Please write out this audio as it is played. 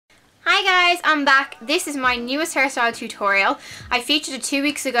Hi guys, I'm back. This is my newest hairstyle tutorial. I featured it 2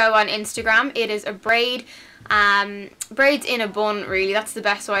 weeks ago on Instagram. It is a braids in a bun, really. That's the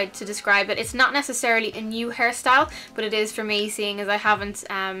best way to describe it. It's not necessarily a new hairstyle, but it is for me, seeing as I haven't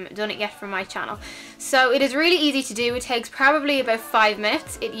done it yet for my channel. So it is really easy to do. It takes probably about 5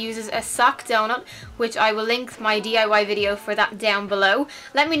 minutes. It uses a sock donut, which I will link my DIY video for that down below.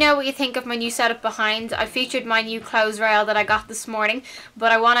 Let me know what you think of my new setup behind. I featured my new clothes rail that I got this morning,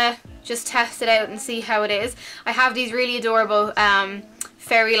 but I want to just test it out and see how it is. I have these really adorable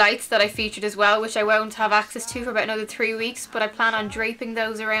fairy lights that I featured as well, which I won't have access to for about another 3 weeks, but I plan on draping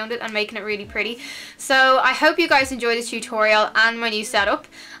those around it and making it really pretty. So I hope you guys enjoy this tutorial and my new setup.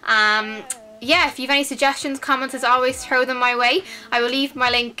 Yeah, if you have any suggestions, comments, as always, throw them my way. I will leave my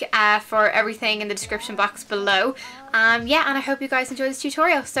link for everything in the description box below. Yeah, and I hope you guys enjoy this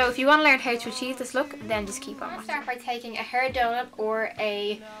tutorial. So if you want to learn how to achieve this look, then just keep on. Start by taking a hair donut or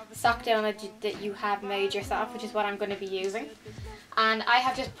a sock donut that you have made yourself, which is what I'm going to be using. And I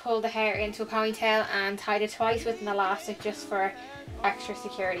have just pulled the hair into a ponytail and tied it twice with an elastic just for extra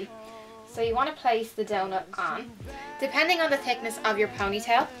security. So you want to place the donut on. Depending on the thickness of your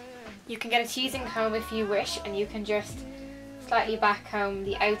ponytail, you can get a teasing comb if you wish, and you can just slightly back comb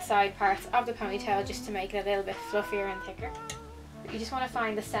the outside parts of the ponytail just to make it a little bit fluffier and thicker. But you just want to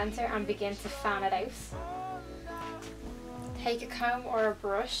find the centre and begin to fan it out. Take a comb or a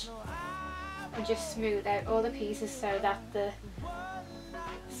brush and just smooth out all the pieces so that the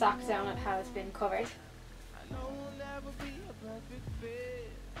sock donut has been covered.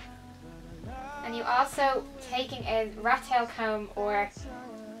 And you also, taking a rat tail comb or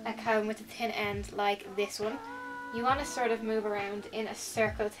a comb with a thin end like this one, you want to sort of move around in a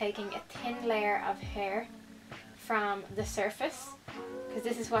circle, taking a thin layer of hair from the surface, because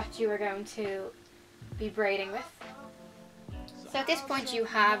this is what you are going to be braiding with. So at this point you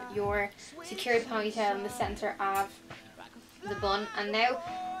have your secured ponytail in the centre of the bun, and now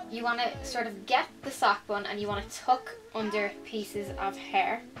you want to sort of get the sock bun and you want to tuck under pieces of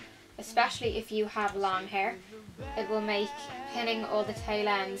hair, especially if you have long hair. It will make pinning all the tail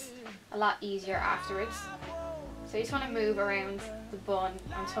ends a lot easier afterwards. So you just want to move around the bun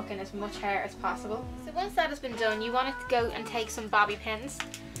and tuck in as much hair as possible. So once that has been done, you want to go and take some bobby pins.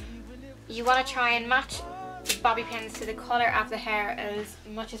 You want to try and match the bobby pins to the colour of the hair as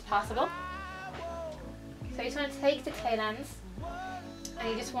much as possible. So you just want to take the tail ends and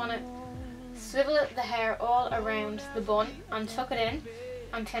you just want to swivel the hair all around the bun and tuck it in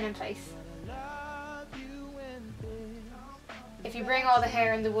and pin in place. If you bring all the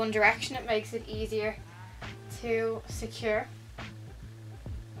hair in the one direction, it makes it easier to secure.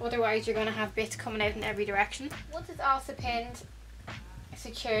 Otherwise you're going to have bits coming out in every direction. Once it's also pinned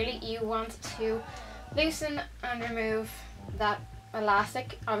securely, you want to loosen and remove that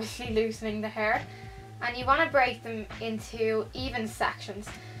elastic, obviously loosening the hair, and you want to break them into even sections.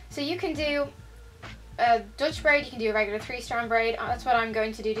 So you can do a Dutch braid, you can do a regular 3-strand braid. That's what I'm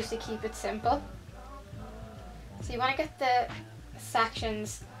going to do just to keep it simple. So you want to get the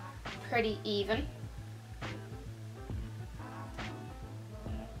sections pretty even.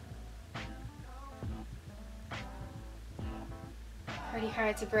 Pretty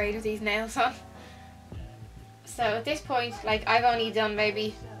hard to braid with these nails on. So at this point, like, I've only done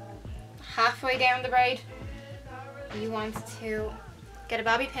maybe halfway down the braid. You want to get a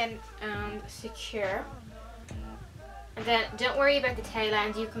bobby pin and secure. And then don't worry about the tail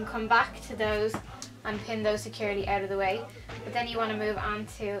end, you can come back to those and pin those securely out of the way. But then you want to move on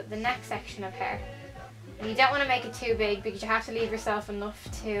to the next section of hair. And you don't want to make it too big because you have to leave yourself enough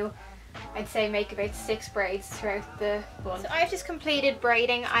to, I'd say, make about 6 braids throughout the bun. So I've just completed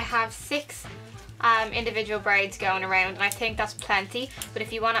braiding. I have 6 individual braids going around, and I think that's plenty, but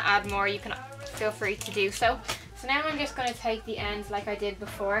if you want to add more you can feel free to do so. So now I'm just going to take the ends like I did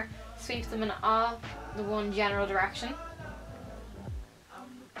before, sweep them in all the one general direction,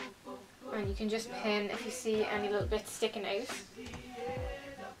 and you can just pin if you see any little bits sticking out.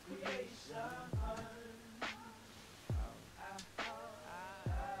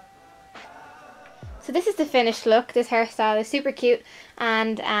 So this is the finished look. This hairstyle is super cute,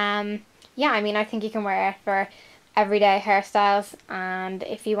 and yeah, I mean, I think you can wear it for everyday hairstyles, and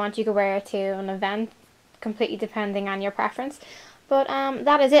if you want you can wear it to an event, completely depending on your preference. But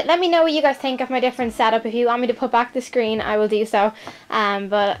that is it. Let me know what you guys think of my different setup. If you want me to put back the screen, I will do so.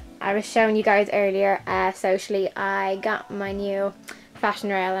 But I was showing you guys earlier socially, I got my new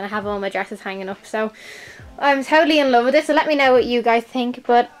fashion rail and I have all my dresses hanging up. So I'm totally in love with it. So let me know what you guys think.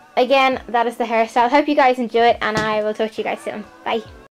 But again, that is the hairstyle. Hope you guys enjoy it, and I will talk to you guys soon. Bye.